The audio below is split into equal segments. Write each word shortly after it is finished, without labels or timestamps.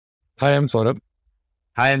Hi, I'm Saurabh.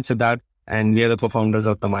 Hi, I'm Siddharth, and we are the co-founders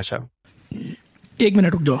of Tamasha. एक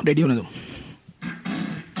minute रुक जाओ, ready होने दो.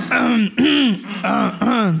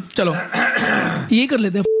 चलो ये कर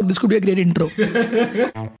लेते हैं. This could be a great intro.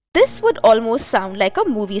 This would almost sound like a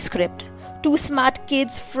movie script. Two smart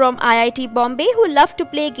kids from IIT Bombay who love to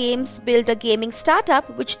play games build a gaming startup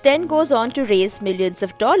which then goes on to raise millions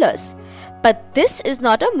of dollars. But this is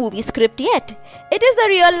not a movie script yet. It is the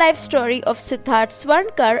real life story of Siddharth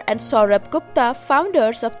Swarnkar and Saurabh Gupta,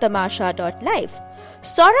 founders of Tamasha.live.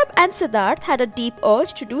 Saurabh and Siddharth had a deep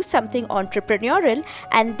urge to do something entrepreneurial,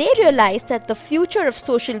 and they realized that the future of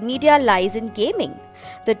social media lies in gaming.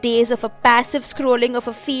 The days of a passive scrolling of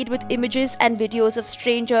a feed with images and videos of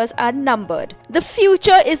strangers are numbered. The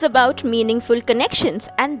future is about meaningful connections,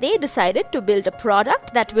 and they decided to build a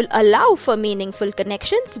product that will allow for meaningful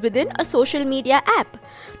connections within a social media app.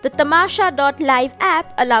 The Tamasha.live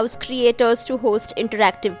app allows creators to host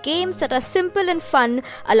interactive games that are simple and fun,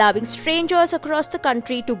 allowing strangers across the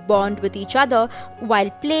country to bond with each other while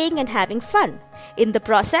playing and having fun. In the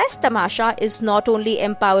process, Tamasha is not only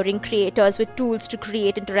empowering creators with tools to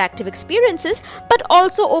create interactive experiences, but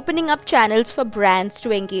also opening up channels for brands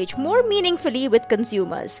to engage more meaningfully with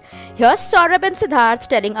consumers. Here's Saurabh and Siddharth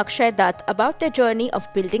telling Akshay Datt about their journey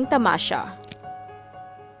of building Tamasha.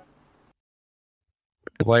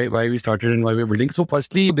 Why we started and why we're building. So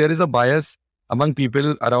firstly, there is a bias among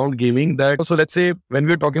people around gaming that, so let's say when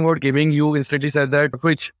we're talking about gaming, you instantly said that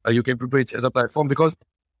Twitch, you came to Twitch as a platform because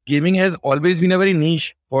gaming has always been a very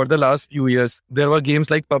niche for the last few years. There were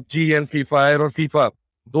games like PUBG and Free Fire or FIFA.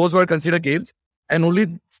 Those were considered games and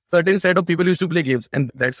only certain set of people used to play games.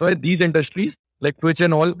 And that's why these industries like Twitch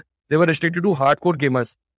and all, they were restricted to hardcore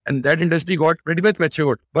gamers. And that industry got pretty much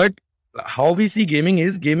matured. But how we see gaming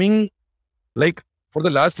is like for the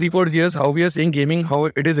last 3-4 years, how we are seeing gaming, how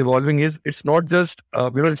it is evolving is it's not just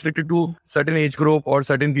restricted to certain age group or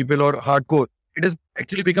certain people or hardcore. It has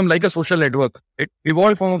actually become like a social network. It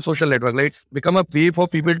evolved from a social network. Like it's become a way for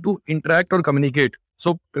people to interact or communicate.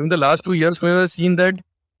 So in the last 2 years, we have seen that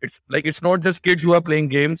it's not just kids who are playing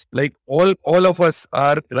games. Like all of us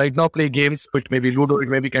are right now play games. It may be Ludo, it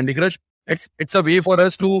may be Candy Crush. It's a way for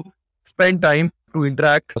us to spend time to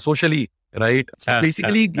interact socially. Right. So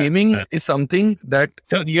basically, gaming is something that.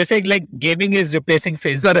 So you're saying like gaming is replacing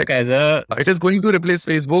Facebook as a. It is going to replace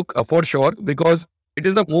Facebook for sure because it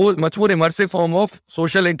is a much more immersive form of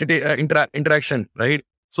social interaction. Right.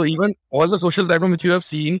 So even all the social platforms which you have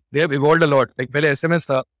seen, they have evolved a lot. Like pehle SMS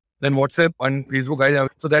tha, then WhatsApp and Facebook.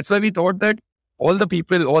 So that's why we thought that all the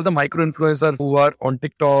people, all the micro influencers who are on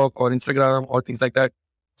TikTok or Instagram or things like that,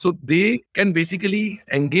 so they can basically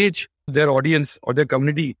engage their audience or their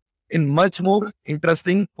community in much more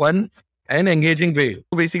interesting, fun and engaging way.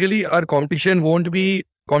 So basically our competition would be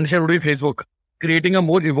Facebook, creating a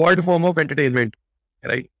more evolved form of entertainment,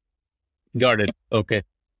 right? Got it. Okay.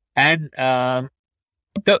 And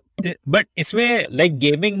but इसमें like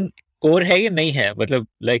gaming core है या नहीं है? मतलब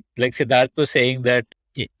like Siddharth was saying that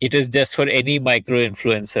it is just for any micro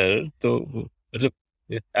influencer. तो मतलब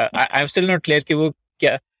I'm still not clear कि वो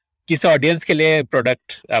क्या किस ऑडियंस के लिए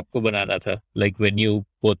प्रोडक्ट आपको बनाना था, like when you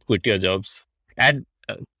both quit your jobs, and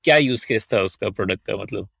क्या यूज केस था उसका प्रोडक्ट का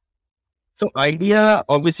मतलब? So idea,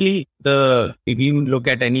 obviously, if you look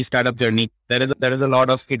at any startup journey, there is a lot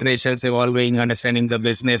of iterations evolving, understanding the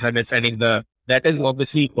business, that is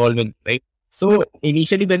obviously evolving, right? So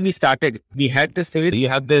initially when we started, we had this theory, you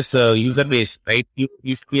have this user base, right? You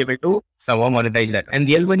used to be able to somehow monetize that. And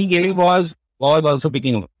real money gaming was also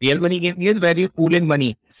picking up. Real money gaming is where you pool in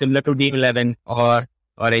money, similar to Dream 11 or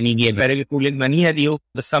any game where you pool in money and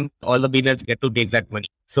all the winners get to take that money.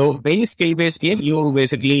 So very skill-based game, you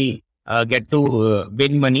basically get to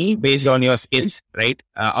win money based on your skills, right?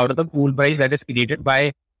 Out of the pool price that is created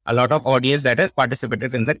by a lot of audience that has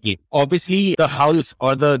participated in that game. Obviously, the house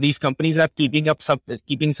or these companies are keeping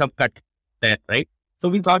some cut there, right? So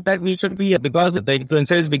we thought that we should be, because the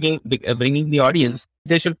influencer is bringing the audience,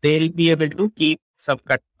 they'll be able to keep some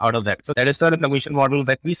cut out of that. So that is the commission model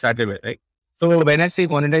that we started with, right? So when I say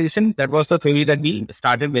monetization, that was the theory that we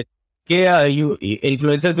started with.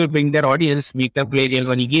 Influencers will bring their audience, make them play real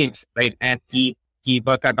money games, right? And keep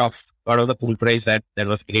a cut off out of the pool price that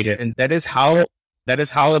was created. And that is how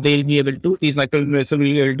they'll be able to, these micro influencers will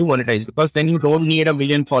be able to monetize, because then you don't need 1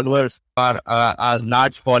 million followers or a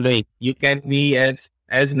large following. You can be as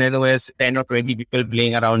narrow as 10 or 20 people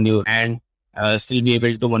playing around you and still be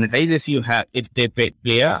able to monetize if they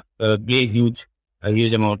play a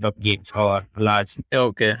huge amount of games or large.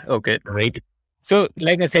 Okay. Right. So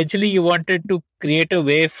like essentially you wanted to create a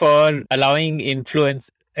way for allowing influence,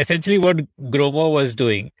 essentially what Gromo was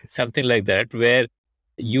doing, something like that, where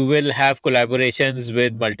you will have collaborations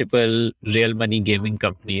with multiple real money gaming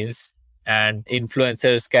companies, and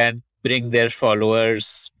influencers can bring their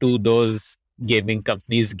followers to those gaming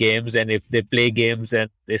companies' games. And if they play games and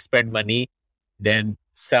they spend money, then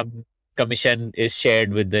some commission is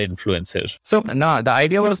shared with the influencer. So no, the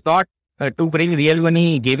idea was not to bring real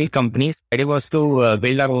money gaming companies. The idea was to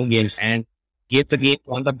build our own games and get the game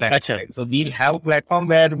on the platform. Achha. So we'll have a platform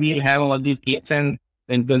where we'll have all these games, and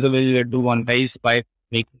the influencer will do monetize by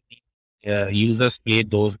making users play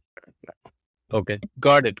those. Okay,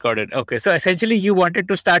 got it. Okay, so essentially you wanted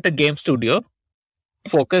to start a game studio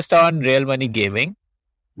focused on real money gaming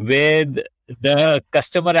with the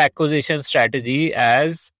customer acquisition strategy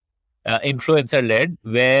as influencer led,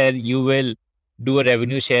 where you will do a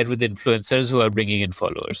revenue share with influencers who are bringing in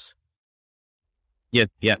followers. Yeah,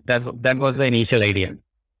 that was the initial idea.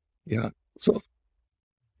 Yeah. So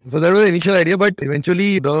that was the initial idea, but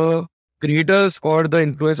eventually the creators or the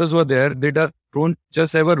influencers who are there, they don't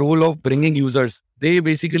just have a role of bringing users. They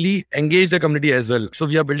basically engage the community as well. So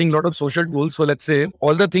we are building a lot of social tools. So let's say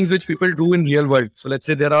all the things which people do in real world. So let's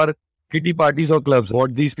say there are kitty parties or clubs.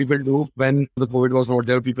 What these people do when the COVID was not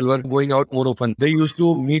there, people were going out more often. They used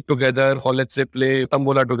to meet together or let's say play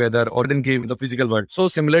tambola together or then game in the physical world. So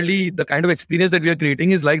similarly, the kind of experience that we are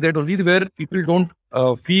creating is like that only, where people don't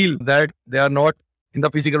feel that they are not in the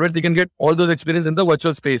physical world. They can get all those experience in the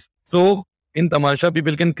virtual space. So in Tamasha,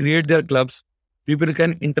 people can create their clubs, people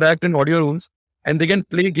can interact in audio rooms, and they can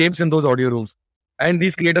play games in those audio rooms. And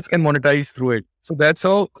these creators can monetize through it. So that's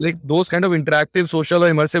how, like, those kind of interactive, social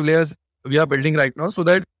or immersive layers we are building right now, so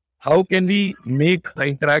that how can we make the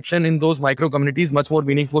interaction in those micro communities much more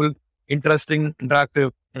meaningful, interesting,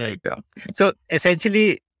 interactive. Right. Yeah. So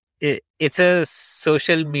essentially, it's a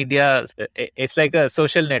social media, it's like a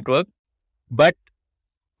social network, but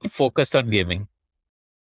focused on gaming.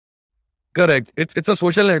 Correct. It's a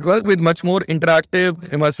social network with much more interactive,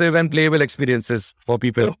 immersive, and playable experiences for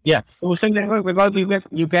people. So, yeah, social network, because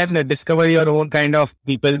you can discover your own kind of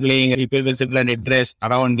people playing, people with similar interest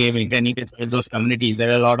around gaming, and you can find those communities. There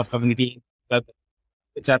are a lot of communities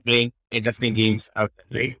which are playing interesting games out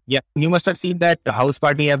there, right? Yeah, you must have seen that house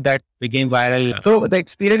party app that became viral. So the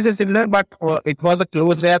experience is similar, but it was a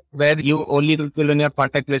closed app where you only the people on your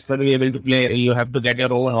contact list will be able to play. You have to get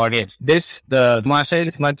your own audience. The Tamasha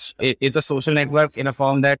is a social network in a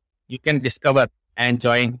form that you can discover and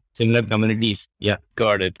join similar communities. Yeah.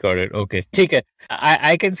 Got it. Okay. Okay.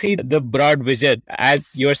 I can see the broad vision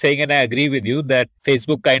as you're saying, and I agree with you that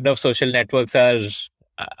Facebook kind of social networks are,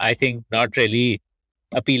 I think, not really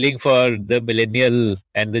appealing for the millennial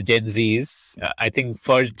and the Gen Zs. I think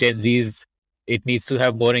for Gen Zs, it needs to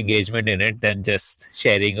have more engagement in it than just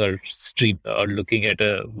sharing or stream or looking at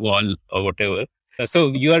a wall or whatever.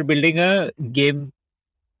 So you are building a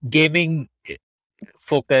gaming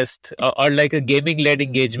focused or like a gaming led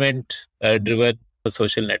engagement driven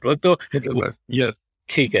social network. So yes.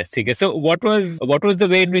 Okay. So what was the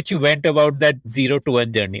way in which you went about that 0 to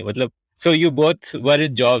 1 journey? So you both were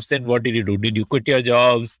in jobs, then what did you do? Did you quit your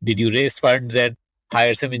jobs? Did you raise funds and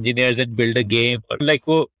hire some engineers and build a game? Or like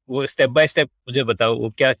wo step by step मुझे बताओ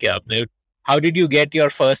वो क्या किया आपने? How did you get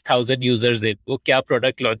your first 1,000 users in? वो क्या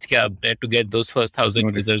product launch किया आपने to get those first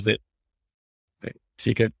 1,000 users in?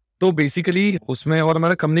 ठीक है. तो basically उसमें और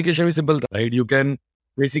हमारा communication भी simple था, right? You can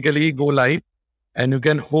basically go live and you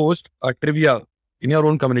can host a trivia in your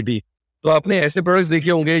own community. तो आपने ऐसे प्रोडक्ट्स देखे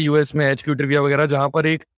होंगे यूएस में HQ ट्रिविया वगैरह जहां पर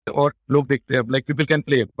एक और लोग देखते हैं, like people can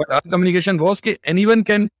play, but our communication was कि anyone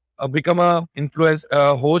can become a influence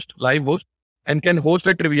host, live host, and can host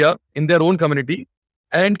a trivia in their own community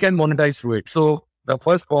and can monetize through it. So the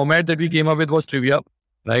first format that we came up with was trivia,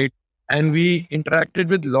 right? And we interacted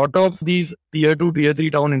with a lot of these tier 2, tier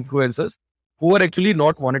 3 town influencers who are actually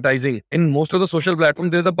not monetizing. In most of the social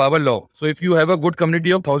platforms, there's a power law. So if you have a good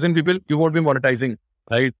community of 1,000 people, you won't be monetizing,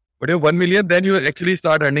 right? But if you have 1 million, then you actually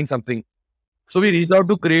start earning something. So we reached out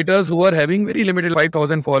to creators who are having very limited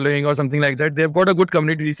 5,000 following or something like that. They've got a good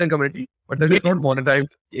community, decent community, but that is not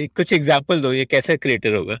monetized. कुछ example दो, ये कैसे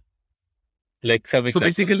creator होगा? Like some example. So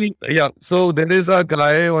basically, yeah. So there is a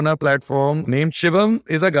guy on a platform named Shivam.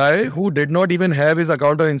 Is a guy who did not even have his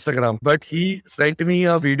account on Instagram, but he sent me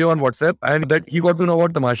a video on WhatsApp, and that he got to know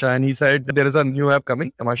about Tamasha, and he said there is a new app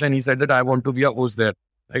coming, Tamasha, and he said that I want to be a host there,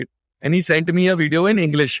 right? And he sent me a video in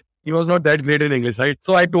English. He was not that great in English, right?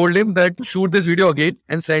 So I told him that shoot this video again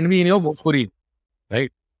and send me in your Bhojpuri,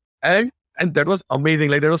 right? And that was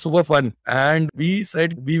amazing. Like, that was super fun. And we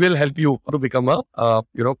said, we will help you to become a,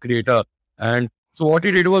 creator. And so what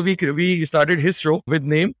he did was we started his show with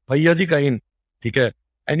name Bhaiya Ji Kahin. Okay.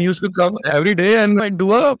 And he used to come every day and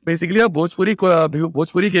do basically a Bhojpuri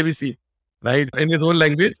KBC. right, in his own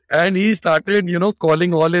language. And he started,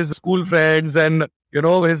 calling all his school friends and,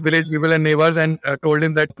 his village people and neighbors and told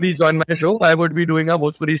him that please join my show. I would be doing a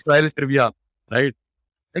Bhojpuri style trivia, right?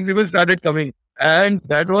 And people started coming. And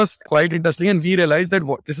that was quite interesting. And we realized that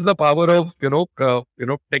this is the power of,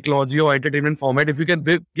 technology or entertainment format. If you can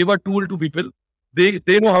give a tool to people, they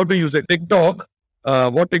know how to use it. TikTok,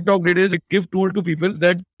 what TikTok did is it give tool to people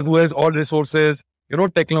that who has all resources,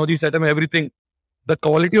 technology setup, everything. The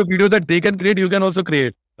quality of video that they can create, you can also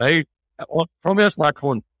create, right? From your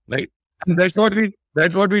smartphone, right? And that's what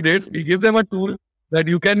we did. We give them a tool that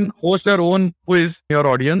you can host your own quiz in your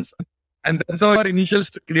audience. And that's how our initial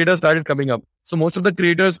creators started coming up. So most of the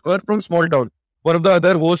creators were from small town. One of the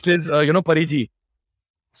other hosts is, Pariji.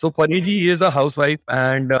 So Pariji is a housewife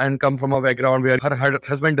and come from a background where her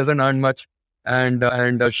husband doesn't earn much. And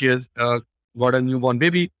she has got a newborn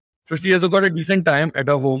baby. So she has got a decent time at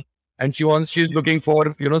her home. And she's looking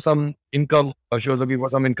for, some income. She was looking for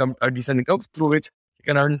some income, a decent income through which she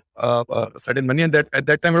can earn certain money. And at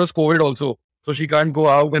that time it was COVID also. So she can't go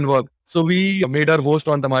out and work. So we made her host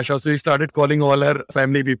on Tamasha. So we started calling all her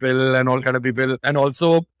family people and all kind of people, and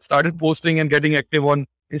also started posting and getting active on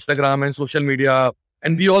Instagram and social media.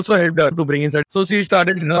 And we also helped her to bring inside. So she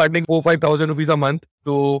started earning 4,000-5,000 rupees a month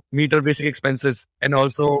to meet her basic expenses and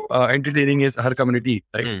also entertaining her community.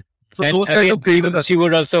 Right? So and those kind of creators. She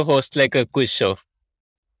would also host like a quiz show.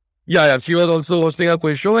 Yeah. She was also hosting a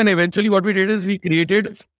quiz show. And eventually what we did is we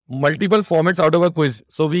created multiple formats out of a quiz.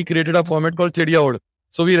 So we created a format called Chidiya Ud.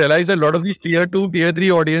 So we realized that a lot of these tier 2, tier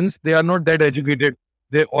 3 audience, they are not that educated.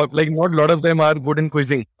 They not a lot of them are good in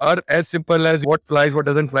quizzing, are as simple as what flies, what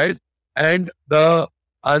doesn't flies. And the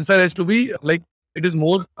answer has to be it is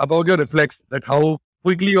more about your reflex, that how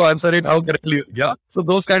quickly you answer it, how correctly. Yeah. So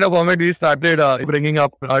those kind of format we started bringing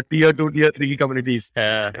up tier 2, tier 3 communities.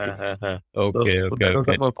 Okay. That was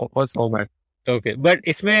our first format. Okay, but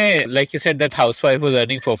इसमें like you said that housewife was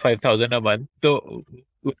earning 4,000-5,000 a month. तो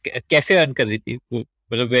कैसे earn कर रही थी?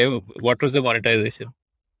 मतलब what was the monetization?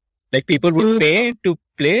 Like people would pay to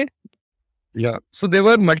play? Yeah. So there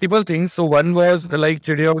were multiple things. So one was like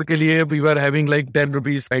Chidiya Ud ke liye we were having 10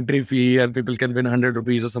 rupees entry fee and people can win 100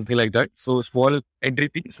 rupees or something like that. So small entry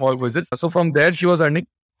fee, small quizzes. So from there she was earning.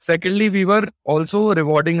 Secondly, we were also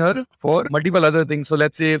rewarding her for multiple other things. So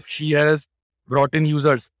let's say if she has brought in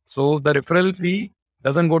users, so the referral fee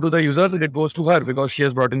doesn't go to the user, it goes to her because she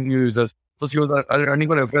has brought in new users. So she was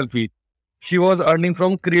earning a referral fee. She was earning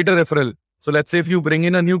from creator referral. So let's say if you bring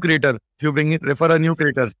in a new creator, refer a new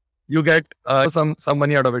creator, you get some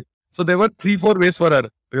money out of it. So there were 3-4 ways for her,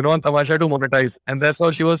 on Tamasha to monetize, and that's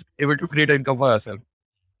how she was able to create income for herself.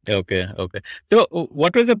 Okay. So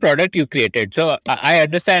what was the product you created? So I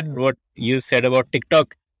understand what you said about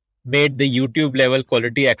TikTok made the YouTube level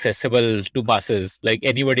quality accessible to masses. Like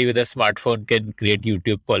anybody with a smartphone can create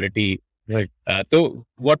YouTube quality. Right. So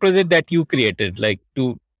what was it that you created, like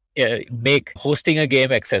to make hosting a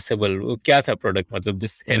game accessible? Kya tha product?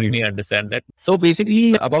 Just help me understand that. So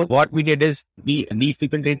basically about what we did is these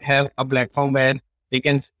people didn't have a platform where they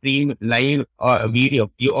can stream live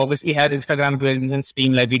video. You obviously have Instagram where you can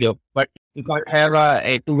stream live video, but you can't have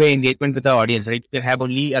a two-way engagement with the audience, right? You can have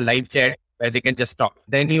only a live chat where they can just talk.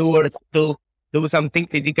 Then you would to do something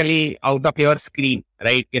physically out of your screen,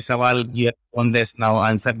 right? Ke sawal you are on this now,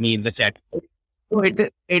 answer me in the chat. So it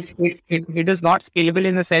is not scalable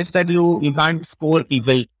in the sense that you can't score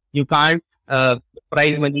people, you can't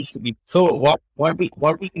prize money to people. So what we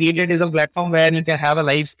created is a platform where you can have a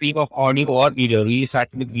live stream of audio or video. We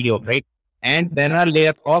started with video, right? And then a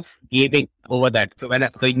layer of gaming over that. So when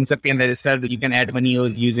the user can register, you can add money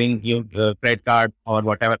using your credit card or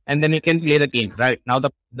whatever, and then you can play the game. Right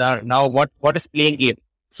now, what is playing game?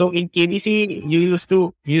 So in KBC, you used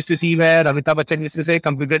to see where Amitabh Bachchan used to say,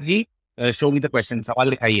 "Computer ji, show me the question.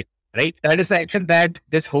 Sawal dikhaiye." Right? That is the action that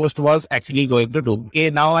this host was actually going to do. Okay,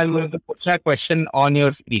 now I'm going to put a question on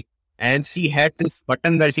your screen, and she had this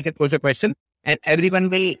button where she can put a question. And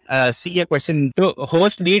everyone will see a question. So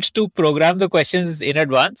host needs to program the questions in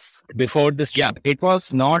advance before the stream. Yeah, it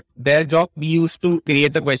was not their job. We used to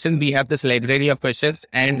create the questions. We have this library of questions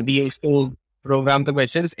and we used to program the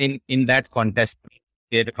questions in that contest.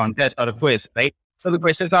 Create a contest or a quiz, right? So the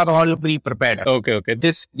questions are all pre-prepared. Okay.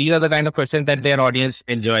 These are the kind of questions that their audience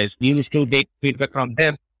enjoys. We used to take feedback from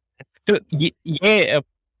them. So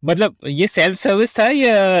ये self-service था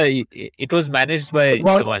या it was managed by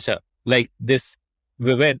Tamasha? Like this,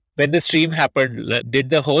 when the stream happened, did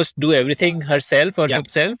the host do everything herself or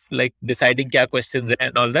himself, like deciding kya questions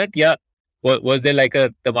and all that? Yeah. Was there like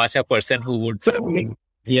a Tamasha person who would?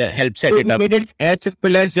 help set it We up? made it as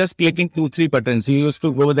simple as just clicking 2-3 buttons. You used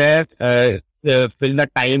to go there, fill the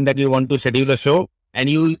time that you want to schedule a show, and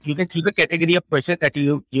you can see the category of questions that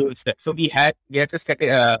you expect. So we had this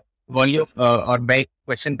volume or bank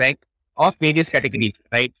question bank of various categories,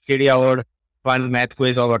 right? Study hour, fun, math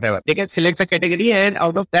quiz, or whatever. They can select the category, and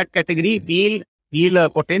out of that category, we'll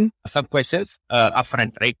put in some questions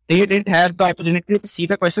upfront, right? They didn't have the opportunity to see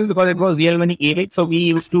the questions because it was real money gaming. So we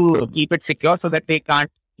used to keep it secure so that they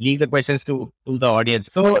can't leave the questions to the audience.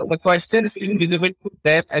 So the questions will be visible to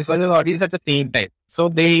them as well as the audience at the same time. So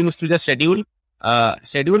they used to just schedule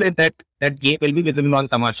and that game will be visible on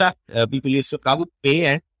Tamasha. People used to come, pay,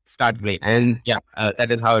 and start playing. And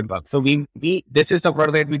that is how it works. So we this is the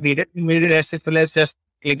product that we created. We made it as simple as just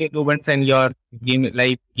clicking 2 buttons and your game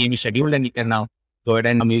is scheduled, and you can now go ahead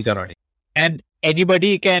and amuse your audience. And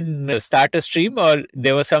anybody can start a stream, or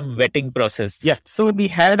there was some vetting process? Yeah. So we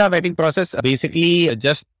had a vetting process. Basically,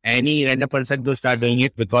 just any random person to start doing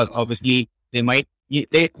it, because obviously they need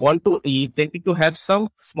to have some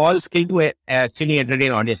small skill to actually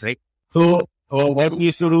entertain audience, right? So what we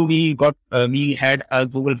used to do, we had a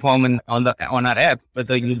Google form on our app, but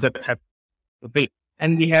the user have to pay.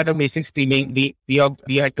 And we had a basic streaming. We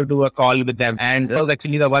had to do a call with them, and I was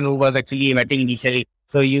actually the one who was actually vetting initially.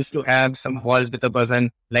 So we used to have some calls with a person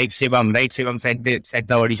like Shivam, right? Shivam sent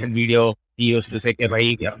the audition video. He used to say,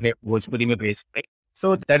 "Bhai, apne Bhojpuri mein bhej," right?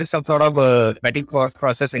 So that is some sort of vetting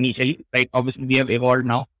process initially, right? Obviously, we have evolved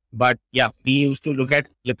now, but we used to look at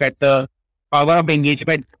the power of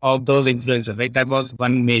engagement of those influencers, right? That was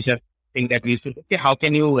one major thing that we used to do. Okay, how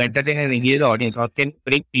can you entertain and engage the audience? How can you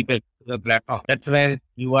bring people to the platform? That's where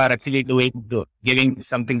you are actually giving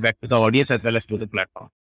something back to the audience as well as to the platform.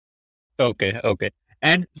 Okay.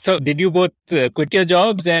 And so did you both quit your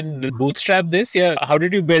jobs and bootstrap this? Yeah. How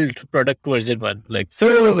did you build product version 1?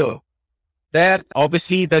 So there,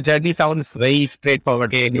 obviously the journey sounds very straightforward.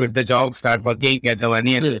 Okay, you quit the job, start working, get the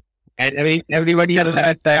money, and everybody knows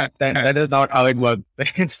that is not how it works.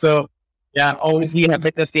 So obviously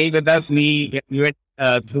happy to stay with us. We went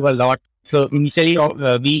through a lot. So initially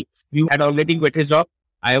we had already quit his job.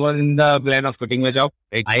 I was in the plan of quitting my job.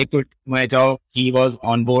 Right? I quit my job. He was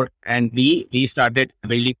on board, and we started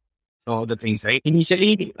building some of the things. Right.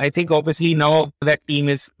 Initially, I think obviously now that team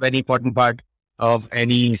is very important part of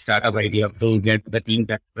any startup idea to get the team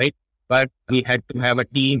done. Right. But we had to have a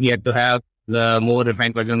team. We had to have the more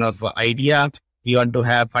refined version of idea. We want to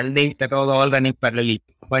have funding. That was all running parallelly.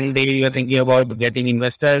 One day we were thinking about getting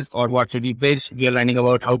investors or what should we pitch. We are learning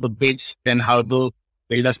about how to pitch, then how to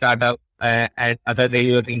build a startup. And other day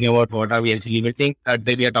we were thinking about what are we actually building. Third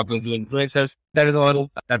day we are talking to influencers. That was all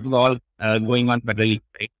going on parallelly,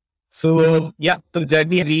 right? So the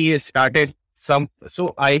journey we started some.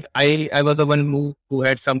 So I was the one who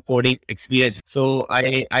had some coding experience. So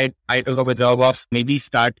I took up a job of maybe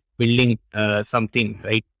start building something,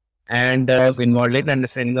 right? And involved in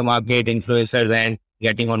understanding the market, influencers, and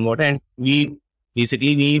getting on board. And we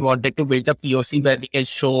wanted to build a POC where we can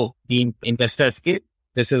show the investors, okay,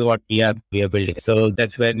 this is what we are building. So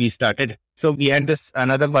that's where we started. So we had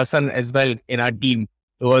another person as well in our team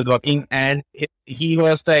who was working, and he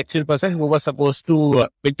was the actual person who was supposed to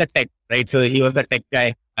build the tech, right? So he was the tech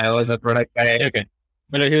guy. I was the product guy. Okay.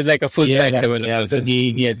 Well, he was like a full stack developer. Yeah. So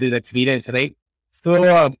he had this experience, right?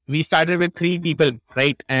 So we started with 3 people,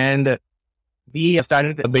 right? And we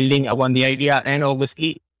started building upon the idea, and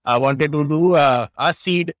obviously wanted to do a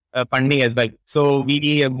seed funding as well. So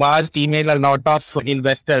we barged email a lot of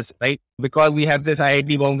investors, right? Because we have this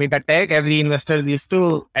IIT Bombay tech, every investor used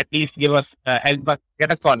to at least give us help us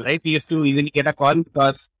get a call, right? We used to easily get a call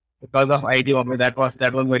because of IIT Bombay. That was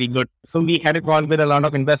very good. So we had a call with a lot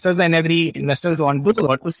of investors, and every investors want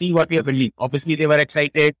to see what we are building. Obviously they were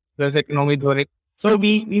excited. There's economic growth. So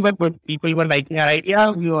we were good. People were liking our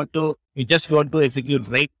idea. We just want to execute,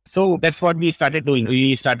 right? So that's what we started doing.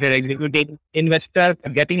 We started executing.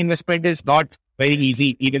 Getting investment is not very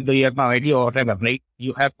easy, even though you have no idea or whatever, right?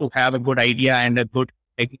 You have to have a good idea and a good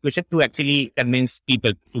execution to actually convince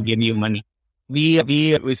people to give you money. We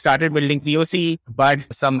started building POC, but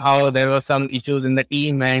somehow there were some issues in the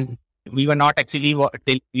team, and we were not able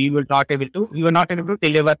to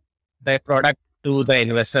deliver the product to the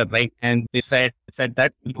investor, right? And they said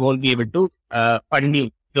that we won't be able to fund you.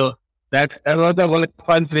 So that was the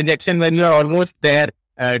first rejection when we were almost there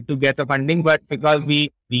to get the funding, but because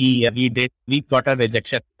we got a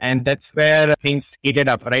rejection, and that's where things heated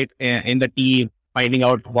up, right? In the team, finding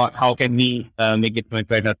out how can we make it much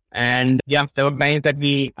better. And there were times that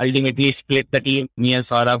we ultimately split the team. Me and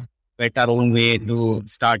Saurabh went our own way to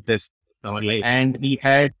start this. And we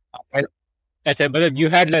had Achha, but you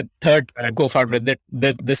had a third co-founder, the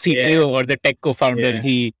CTO or the tech co-founder.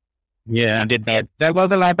 He did not. There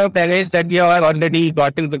was a lot of damage that we have already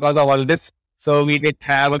gotten because of all this. So we did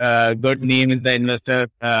have a good name as the investor.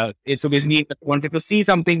 So basically wanted to see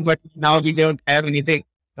something, but now we don't have anything.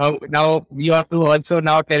 Now we have to also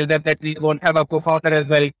now tell them that we won't have a co-founder as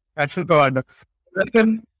well. That's God.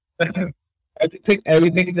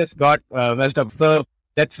 Everything just got messed up. So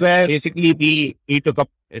that's where basically we took up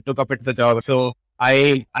the job. So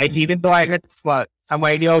I even though I had some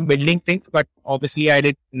idea of building things, but obviously I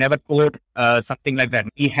did never code something like that.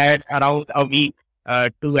 We had around a week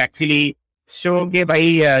to actually show, okay,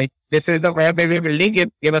 this is the web we're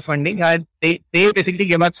building, give us funding. And they basically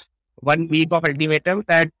give us 1 week of ultimatum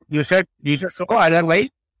that you should show, otherwise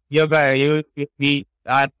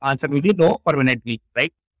our answer will be no permanently,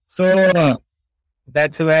 right? So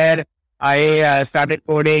that's where I started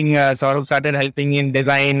coding. Saurabh started helping in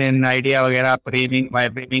design and idea, framing,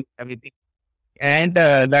 wireframing, everything. And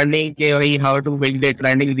learning how to build it,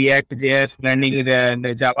 learning React JS, learning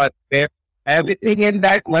the JavaScript, everything in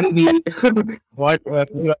that 1 week.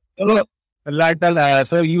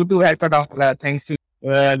 So you too had cut off thanks to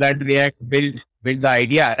that React build the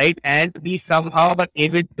idea, right? And we somehow were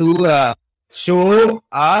able to show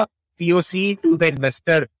a POC to the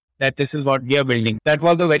investor that this is what we are building. That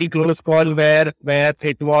was a very close call where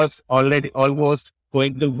it was already almost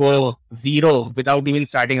going to go zero without even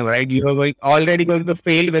starting up, right? You were already going to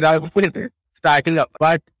fail without starting up.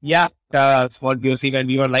 But yeah, small POC when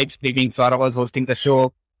we were live streaming, Saurabh was hosting the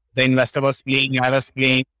show, the investor was playing, I was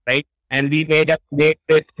playing, right? And we made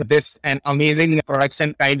this an amazing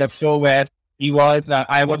production kind of show where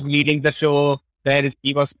I was leading the show, there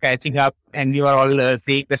he was catching up, and we were all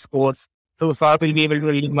seeing the scores. So Saurabh will be able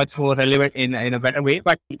to be much more relevant in a better way.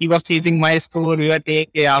 But he was chasing my score. We were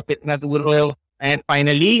taking and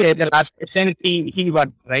finally, the last question, he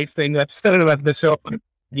won, right? So investor was the show.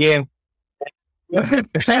 Yeah. And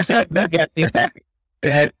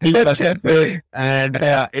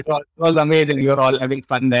it was amazing. We were all having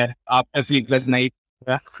fun there after sleepless night.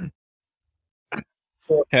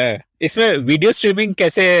 So, इसमें video streaming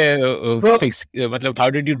कैसे fix? मतलब how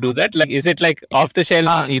did you do that? Like, is it like off the shelf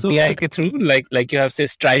API के through? Like you have say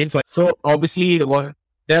Stripe? So obviously,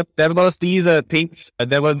 there was these things.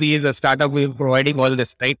 There was these startup we were providing all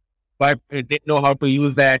this, right? But I didn't know how to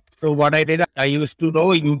use that. So what I did, I used to know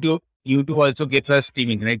YouTube. YouTube also gives us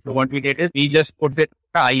streaming, right? So what we did is we just put it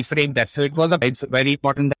iframe that. So it's very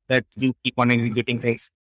important that you keep on executing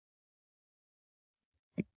things.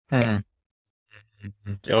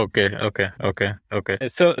 Okay.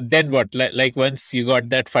 So then what? Like once you got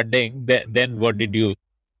that funding, then what did you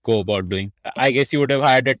go about doing? I guess you would have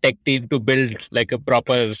hired a tech team to build like a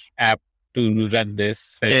proper app to run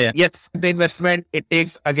this. Yes, the investment, it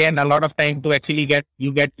takes again a lot of time to actually get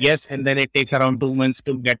yes, and then it takes around 2 months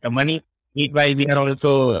to get the money. Meanwhile, we are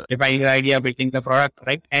also defining the idea, building the product,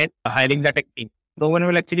 right, and hiring the tech team. No one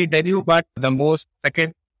will actually tell you, but the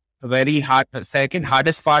second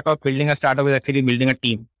hardest part of building a startup is actually building a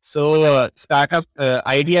team. So startup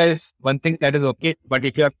idea is one thing that is okay, but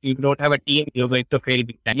if you don't have a team, you're going to fail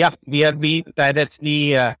big time. Yeah, we are being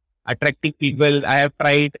tirelessly attracting people. I have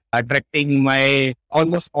tried attracting my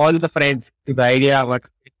almost all the friends to the idea, but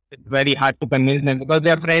it's very hard to convince them because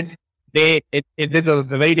they are friends. It is a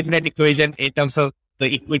very different equation in terms of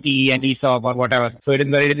the equity and ESOP or whatever. So it is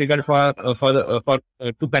very difficult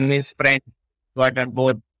to convince friends to get on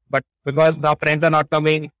board. But because the friends are not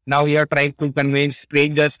coming, now we are trying to convince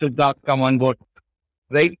strangers to come on board,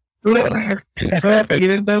 right?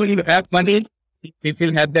 Even though you have money,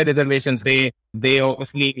 people have their reservations. They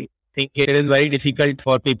obviously think it is very difficult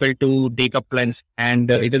for people to take up plans,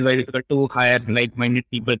 and it is very difficult to hire like-minded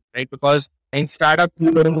people, right? Because in startup,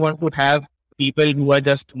 you don't want to have people who are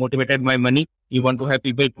just motivated by money. You want to have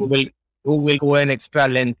people who will go an extra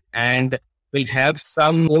length and will have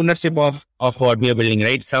some ownership of what we are building,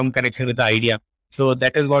 right? Some connection with the idea. So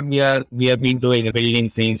that is what we have been doing, building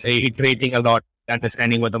things, iterating a lot,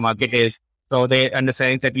 understanding what the market is. So they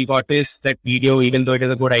understand that we got that video, even though it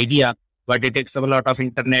is a good idea, but it takes a lot of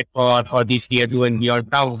internet for these tier 2 and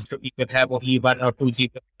beyond towns. So people have only 1 or 2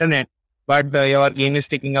 GB internet, but your game is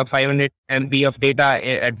taking up 500 MB of data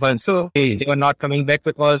at once. So they were not coming back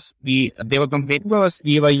because they were complaining because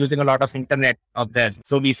we were using a lot of internet of theirs.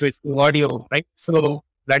 So we switched to audio, right? So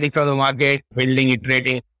learning from the market, building,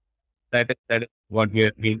 iterating, that is what we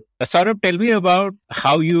are doing. Saurabh, tell me about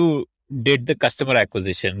how you did the customer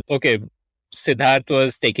acquisition. Okay, Siddharth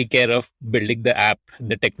was taking care of building the app,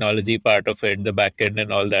 the technology part of it, the backend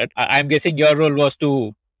and all that. I'm guessing your role was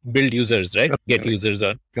to build users, right? Get users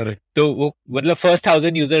on. Correct. So, मतलब first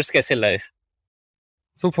 1,000 users कैसे लाए?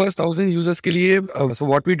 So first 1,000 users के लिए, so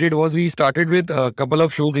what we did was we started with a couple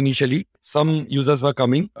of shows initially. Some users were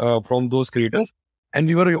coming from those creators, and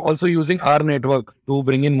we were also using our network to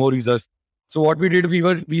bring in more users. So what we did,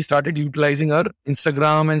 we started utilizing our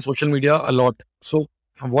Instagram and social media a lot. So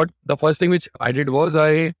what the first thing which I did was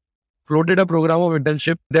I floated a program of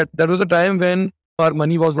internship. That was a time when our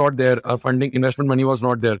money was not there, our funding investment money was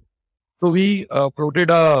not there. So we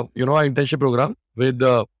floated a an internship program with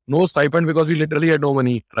no stipend because we literally had no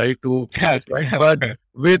money, right? But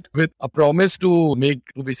with a promise to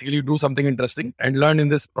basically do something interesting and learn in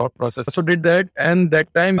this process. So did that, and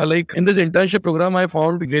that time like in this internship program, I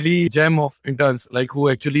found really gem of interns like who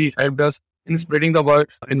actually helped us in spreading the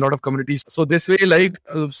word in a lot of communities. So this way,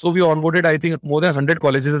 so we onboarded I think more than 100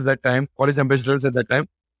 colleges at that time, college ambassadors at that time,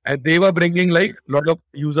 and they were bringing like a lot of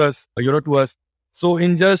users, to us. So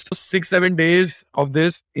in just 6-7 days of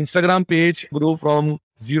this, Instagram page grew from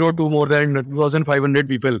 0 to more than 2,500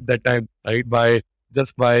 people that time, right? By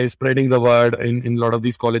spreading the word in a lot of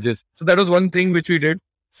these colleges. So that was one thing which we did.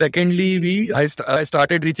 Secondly, I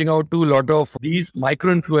started reaching out to a lot of these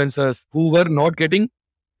micro influencers who were not getting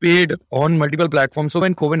paid on multiple platforms. So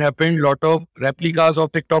when COVID happened, a lot of replicas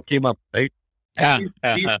of TikTok came up, right?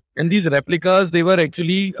 And these replicas, they were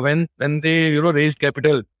actually when they raised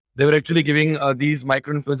capital, they were actually giving these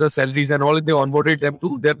micro influencers salaries and all. They onboarded them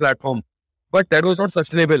to their platform, but that was not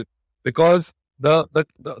sustainable because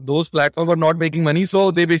those platforms were not making money.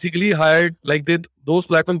 So they basically hired those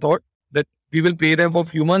platforms thought that we will pay them for a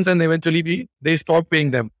few months, and eventually they stopped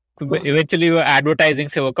paying them. Eventually, वो advertising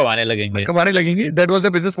से वो कमाने लगेंगे. That was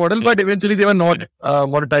the business model, but eventually they were not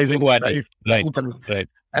monetizing. Right.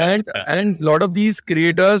 And a lot of these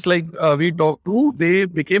creators, we talked to, they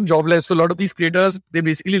became jobless. So a lot of these creators, they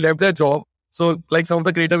basically left their job. So like some of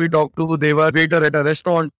the creators we talked to, they were waiter at a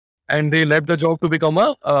restaurant, and they left the job to become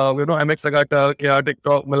a MX लगाता क्या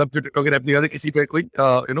TikTok मतलब जो TikTok के replica से किसी पे कोई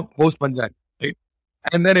host बन जाए, right?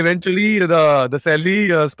 And then eventually the salary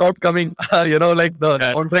stopped coming.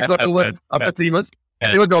 The contract got over after 3 months.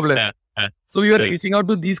 They were jobless. So we were reaching out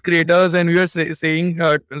to these creators, and we were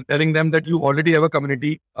telling them that you already have a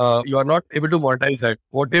community. You are not able to monetize that.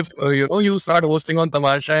 What if you start hosting on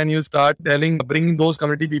Tamasha and you start bringing those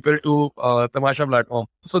community people to Tamasha platform?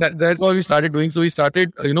 So that's what we started doing. So we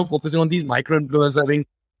started focusing on these micro influencers having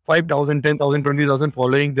 5,000, 10,000, 20,000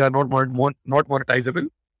 following. They are not monetizable,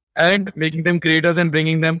 and making them creators and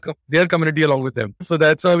bringing them their community along with them. So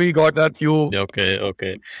that's how we got our few.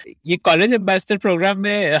 Okay. ये college ambassador program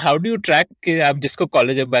में how do you track कि आप जिसको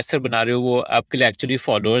college ambassador बना रहे हो वो आपके लिए actually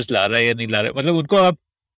followers ला रहा है या नहीं ला रहा है? मतलब उनको आप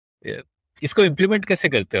इसको implement कैसे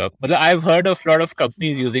करते हो आप? मतलब I've heard of a lot of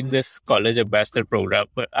companies using this college ambassador program,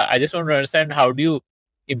 but I just want to understand how do you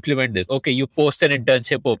implement this? Okay, you post an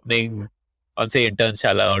internship opening on say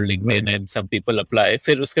Internshala or LinkedIn and some people apply.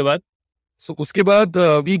 फिर उसके बाद So uske baad,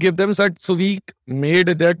 we give them so we made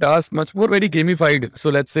their task much more very gamified. So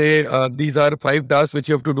let's say these are 5 tasks which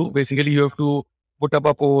you have to do. Basically, you have to put up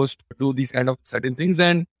a post, do these kind of certain things,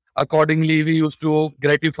 and accordingly, we used to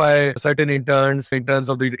gratify certain interns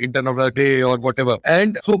of the intern of the day or whatever.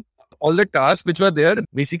 And so all the tasks which were there,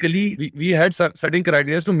 basically, we had certain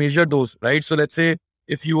criteria to measure those, right? So let's say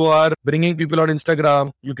if you are bringing people on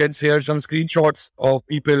Instagram, you can share some screenshots of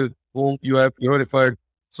people whom you have referred.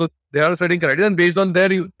 So there are certain criteria, and based on that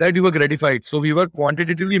you were gratified. So we were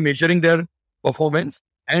quantitatively measuring their performance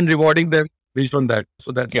and rewarding them based on that.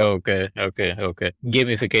 So that's okay.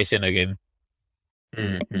 Gamification again.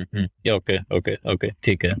 Okay.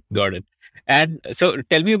 ठीक है, got it. And so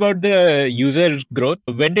tell me about the user growth.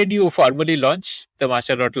 When did you formally launch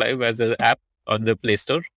Tamasha.live as an app on the Play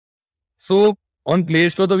Store? So on Play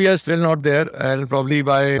Store, though, we are still not there, and probably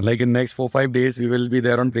by in next 4-5 days we will be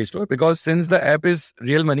there on Play Store, because since the app is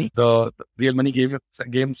real money, the real money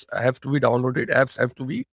games have to be downloaded. Apps have to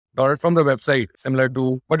be downloaded from the website, similar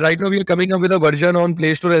to. But right now we are coming up with a version on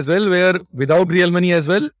Play Store as well, where without real money as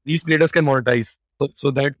well, these creators can monetize. So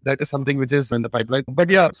that is something which is in the pipeline. But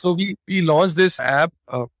yeah, so we launched this app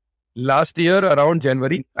last year around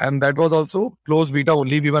January, and that was also closed beta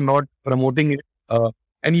only. We were not promoting it,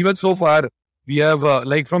 and even so far. We have,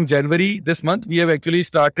 from January this month, we have actually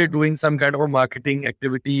started doing some kind of marketing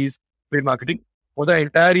activities, paid marketing. For the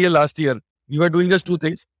entire year last year, we were doing just 2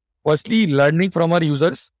 things. Firstly, learning from our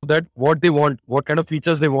users that what they want, what kind of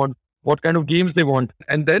features they want, what kind of games they want.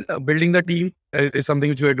 And then building the team is something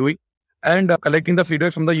which we are doing. And collecting the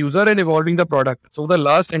feedback from the user and evolving the product. So the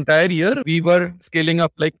last entire year, we were scaling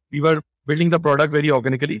up, we were building the product very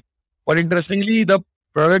organically. But interestingly, the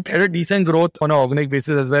product had a decent growth on an organic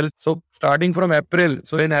basis as well. So starting from April,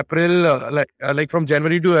 so in April, from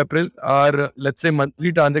January to April, our let's say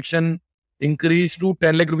monthly transaction increased to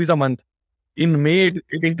 10 lakh rupees a month. In May,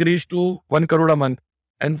 it increased to 1 crore a month.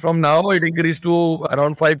 And from now, it increased to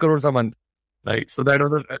around 5 crores a month. Right. So that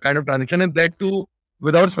was a kind of transaction. And that too,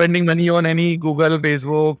 without spending money on any Google,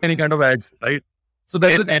 Facebook, any kind of ads. Right. So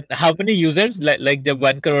that's And how many users? Like जब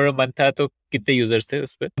 1 crore a month था तो कितने users थे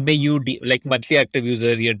उस पे? May you like monthly active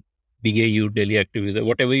user या DAU daily active user,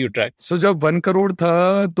 whatever you track. So जब 1 crore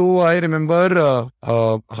था तो I remember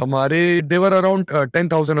हमारे they were around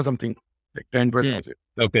 10,000 or something, like 10-12,000.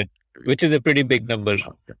 Okay, which is a pretty big number.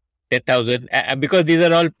 10,000, because these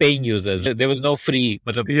are all paying users. There was no free.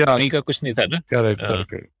 मतलब free का कुछ नहीं था ना.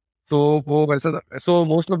 Correct. So वो वैसा था. So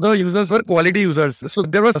most of the users were quality users. So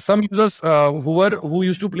there were some users who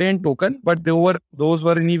used to play in token, but those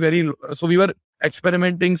were any very. So we were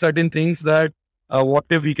experimenting certain things that what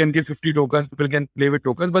if we can give 50 tokens, people can play with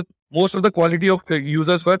tokens, but most of the quality of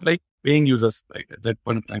users were like paying users, right, at that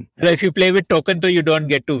point in time. So if you play with token, though, you don't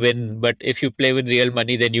get to win, but if you play with real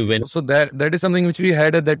money, then you win. So that is something which we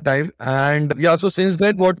had at that time. And yeah, so since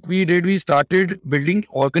that, what we did, we started building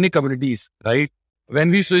organic communities, right? When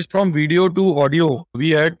we switched from video to audio,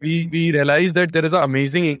 we realized that there is an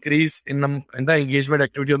amazing increase in the engagement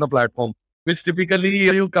activity on the platform, which typically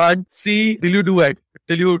you can't see till you do it,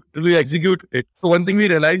 till you execute it. So one thing we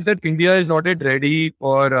realized that India is not yet ready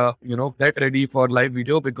for, that ready for live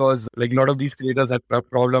video, because like a lot of these creators have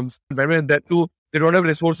problems. When that too, they don't have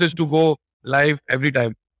resources to go live every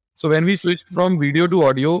time. So when we switched from video to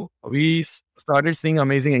audio, we started seeing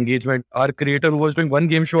amazing engagement. Our creator who was doing one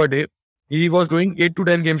game show a day, he was doing 8 to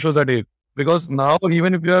 10 game shows a day, because now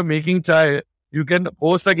even if you are making chai, you can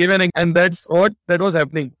host a game and that's what that was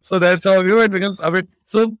happening. So that's how it becomes a bit.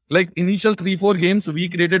 So like initial 3-4 games we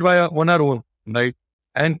created on our own, right?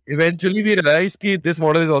 And eventually we realized that this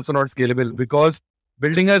model is also not scalable, because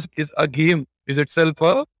building is a game is itself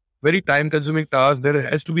a very time consuming task. There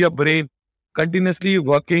has to be a brain continuously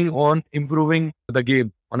working on improving the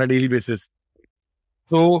game on a daily basis.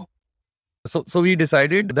 So we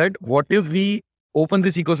decided that what if we open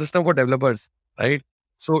this ecosystem for developers, right?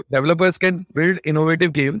 So developers can build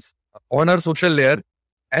innovative games on our social layer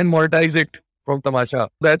and monetize it from Tamasha.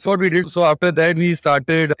 That's what we did. So after that, we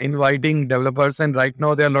started inviting developers, and right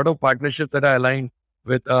now there are a lot of partnerships that are aligned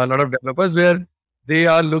with a lot of developers where they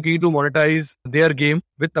are looking to monetize their game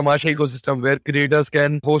with Tamasha ecosystem, where creators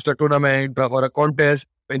can host a tournament or a contest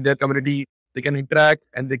in their community. They can interact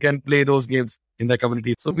and they can play those games in their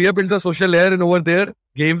community. So we have built a social layer, and over there,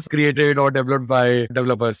 games created or developed by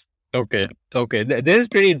developers. Okay. This is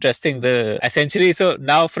pretty interesting. Essentially, so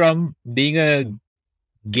now from being a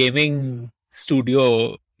gaming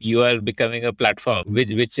studio, you are becoming a platform,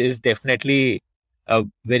 which is definitely a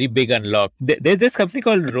very big unlock. There's this company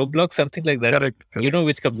called Roblox, something like that. Correct. You know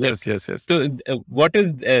which company? Yes. So what is,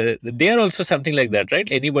 they are also something like that, right?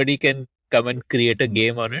 Anybody can come and create a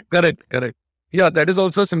game on it? Correct. Yeah, that is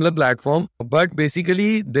also a similar platform. But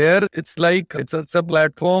basically there, it's a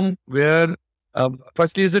platform where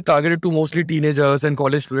firstly, is it targeted to mostly teenagers and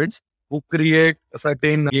college students who create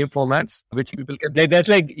certain game formats, which people can... That's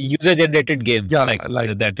like user-generated games. Yeah,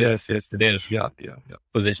 like that is yes. their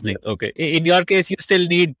positioning. Yes. Okay. In your case, you still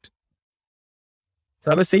need...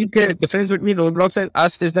 So I was saying the difference between Roblox and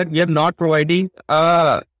us is that we are not providing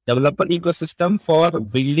a developer ecosystem for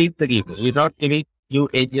building the game. We're not giving you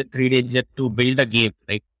engine, 3D engine to build a game,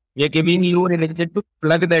 right? We are giving you an engine to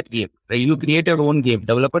plug that game, right? You create your own game.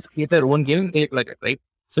 Developers create their own game and they plug it, right?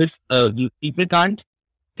 So it's people can't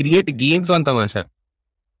create games on Tamasha.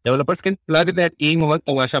 Developers can plug that game on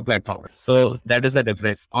Tamasha platform. So that is the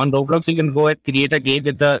difference. On Roblox, you can go and create a game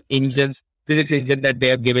with the engines, physics engine that they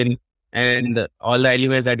have given, and all the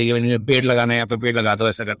elements that you given. Ped lagana hai, ped laga do,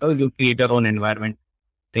 aisa karta ho. You create your own environment,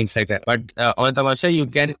 things like that. But on Tamasha, you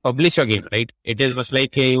can publish your game, right? It is much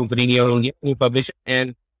like you bring your own game, you publish it,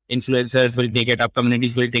 and influencers will take it up,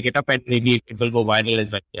 communities will take it up, and maybe it will go viral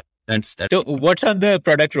as well. Yeah, that's that. So what's on the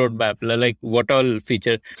product roadmap? Like what all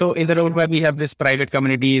features? So in the roadmap, we have this private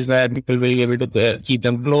communities where people will be able to keep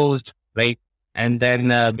them closed, right? And then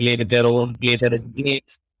play with their own, play their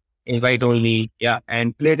games, invite only,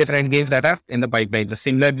 and play different games that are in the pipeline. The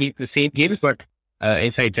same games, but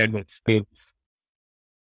inside chatbots.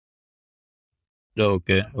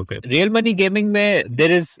 Okay. Real money gaming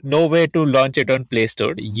there is no way to launch it on Play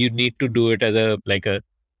Store. You need to do it as a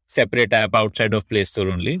separate app outside of Play Store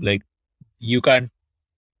only. Like you can't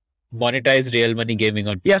monetize real money gaming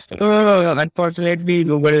on Play Store. No. Unfortunately,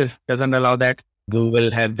 Google doesn't allow that.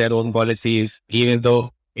 Google have their own policies, even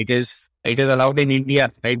though it is allowed in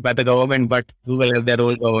India, right, by the government, but Google have their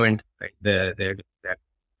own government, right? Their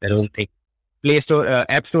own thing. Play Store,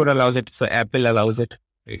 App Store allows it, so Apple allows it.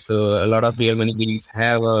 Right? So a lot of real money games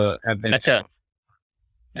have that. Acha.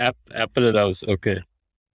 Apple Arose. Okay.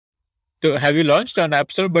 So have you launched on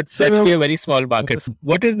App Store? But that's be a very small market.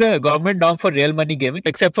 What is the government norm for real money gaming,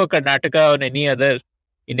 except for Karnataka or in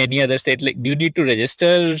any other state? Like, do you need to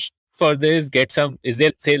register for this? Get some? Is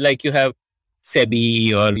there, say, like you have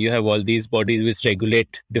SEBI or you have all these bodies which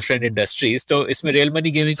regulate different industries? So it's real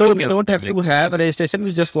money gaming. So we don't have to have a registration.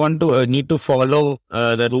 We just want to need to follow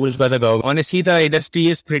the rules by the government. Honestly, the industry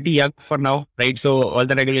is pretty young for now, right? So all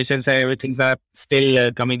the regulations and everything are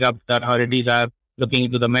still coming up. The authorities are looking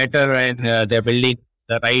into the matter and they're building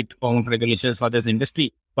the right form of regulations for this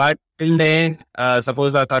industry. But till then,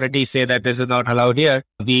 suppose the authorities say that this is not allowed here,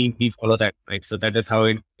 we follow that, right? So that is how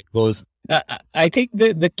it goes. I think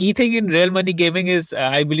the key thing in real money gaming is,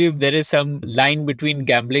 I believe there is some line between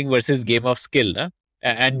gambling versus game of skill. Huh?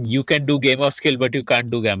 And you can do game of skill, but you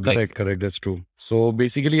can't do gambling. Correct. That's true. So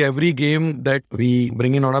basically every game that we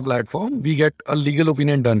bring in on our platform, we get a legal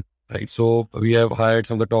opinion done, right? So we have hired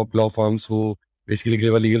some of the top law firms who basically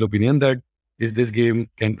give a legal opinion that is this game,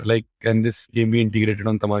 can this game be integrated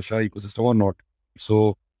on Tamasha ecosystem or not?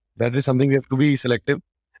 So that is something we have to be selective.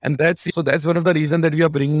 And that's one of the reasons that we are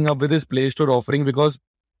bringing up with this Play Store offering, because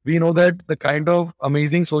we know that the kind of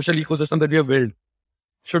amazing social ecosystem that we have built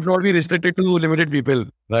should not be restricted to limited people,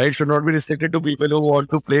 right? Should not be restricted to people who want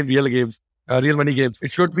to play real games, real money games.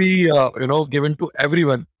 It should be, given to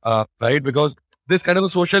everyone, right? Because this kind of a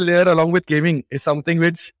social layer along with gaming is something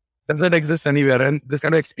which doesn't exist anywhere. And this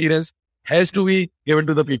kind of experience has to be given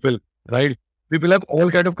to the people, right? People have all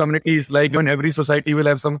kind of communities, like in every society will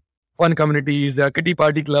have some fun communities, there are kitty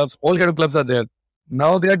party clubs, all kind of clubs are there.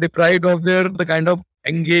 Now they are deprived of the kind of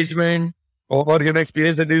engagement or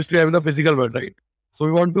experience that they used to have in the physical world, right? So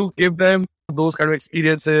we want to give them those kind of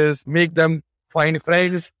experiences, make them find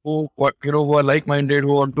friends who are like-minded,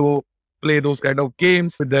 who want to play those kind of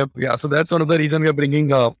games with them. Yeah, so that's one of the reasons we are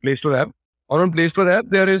bringing a Play Store app. On Play Store app,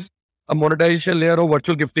 there is a monetization layer of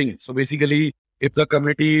virtual gifting. So basically, if the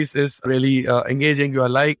community is really engaging, you are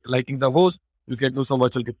liking the host, you can do some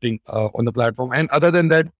virtual gifting on the platform. And other than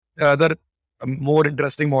that, other more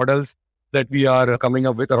interesting models that we are coming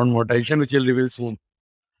up with around monetization, which will reveal soon.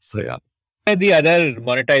 So yeah. And the other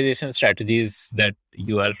monetization strategies that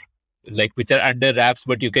you are which are under wraps,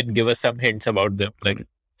 but you can give us some hints about them.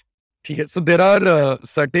 So there are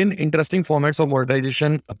certain interesting formats of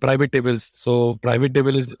monetization, private tables. So private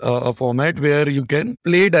table is a format where you can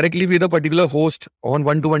play directly with a particular host on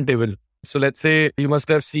one-to-one table. So let's say you must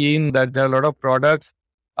have seen that there are a lot of products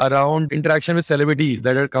around interaction with celebrities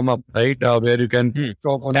that have come up, right? Where you can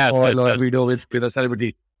talk on a call or a video with a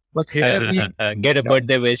celebrity. But here get a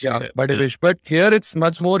birthday wish. Yeah, birthday wish. But here it's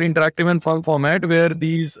much more interactive and fun format where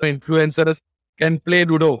these influencers can play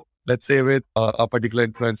Ludo, let's say with a particular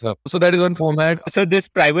influencer. So that is one format. So this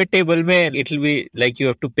private table, it'll be like you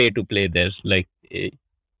have to pay to play there, like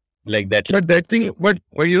that. But that thing,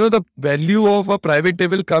 the value of a private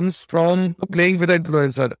table comes from playing with an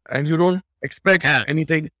influencer, and you don't expect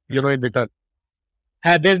anything, in return.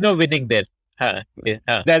 There's no winning there.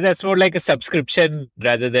 That's more like a subscription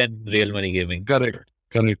rather than real money gaming. Correct.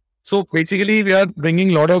 So basically, we are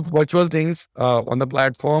bringing a lot of virtual things on the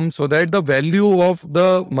platform so that the value of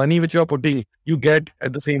the money which you are putting, you get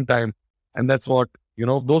at the same time. And that's what,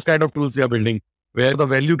 those kind of tools we are building, where the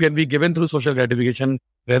value can be given through social gratification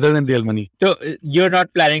rather than real money. So you're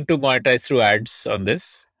not planning to monetize through ads on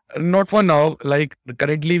this? Not for now. Like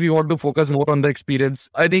currently, we want to focus more on the experience.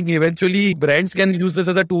 I think eventually brands can use this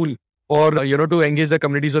as a tool or, to engage the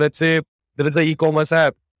community. So let's say there is an e-commerce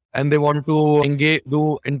app and they want to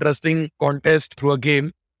do interesting contest through a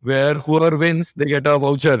game where whoever wins, they get a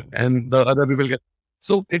voucher and the other people get.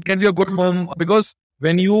 So it can be a good form, because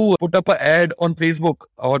when you put up an ad on Facebook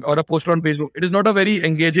or a poster on Facebook, it is not a very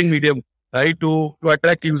engaging medium, right, to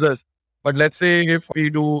attract users. But let's say if we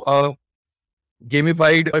do a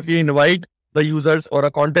gamified, if we invite the users or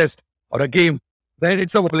a contest or a game, then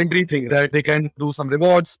it's a voluntary thing that they can do some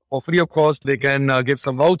rewards for free of cost. They can give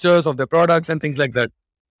some vouchers of their products and things like that.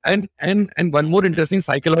 And one more interesting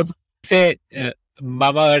cycle of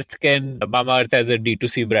Mama Earth as a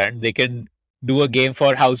D2C brand, they can do a game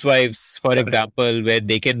for housewives, for example, where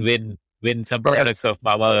they can win some products of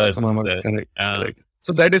Mama Earth. Correct.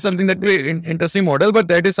 So that is something that very interesting model, but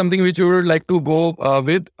that is something which we would like to go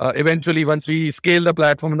with eventually once we scale the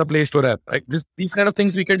platform in the Play Store app. Right? These kind of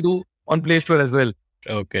things we can do on Play Store as well.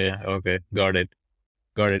 Okay. Got it.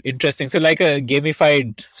 Interesting. So like a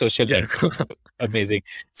gamified social network. Amazing.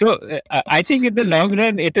 So I think in the long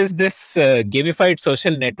run, it is this gamified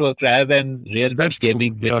social network rather than real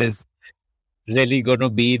gaming, which is really going to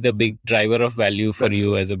be the big driver of value for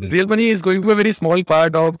you as a business? Real money is going to be a very small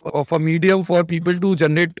part of a medium for people to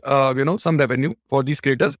generate, some revenue for these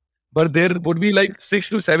creators. But there would be like 6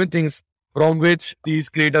 to 7 things from which these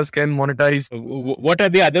creators can monetize. What are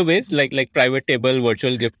the other ways, like private table,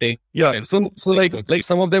 virtual gifting? Yeah, so like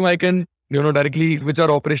some of them I can directly, which are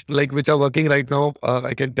operational, like which are working right now.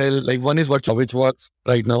 I can tell, like one is virtual, which works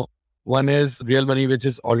right now. One is real money, which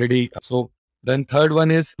is already so. Then third one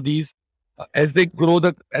is these as they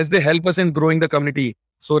help us in growing the community.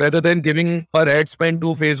 So rather than giving our ad spend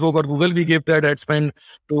to Facebook or Google, we give that ad spend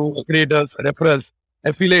to creators, referrals,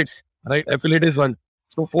 affiliates. Right, affiliate is one.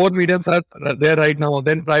 So 4 mediums are there right now.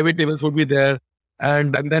 Then private tables would be there,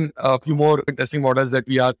 and then a few more interesting models that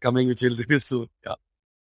we are coming, which will reveal soon. Yeah.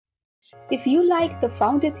 If you like the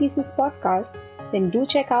Founder Thesis podcast, then do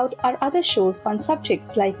check out our other shows on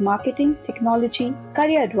subjects like marketing, technology,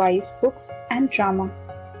 career advice, books, and drama.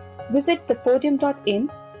 Visit thepodium.in,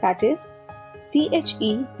 that is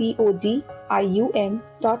thepodium.in,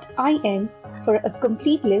 for a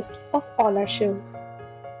complete list of all our shows.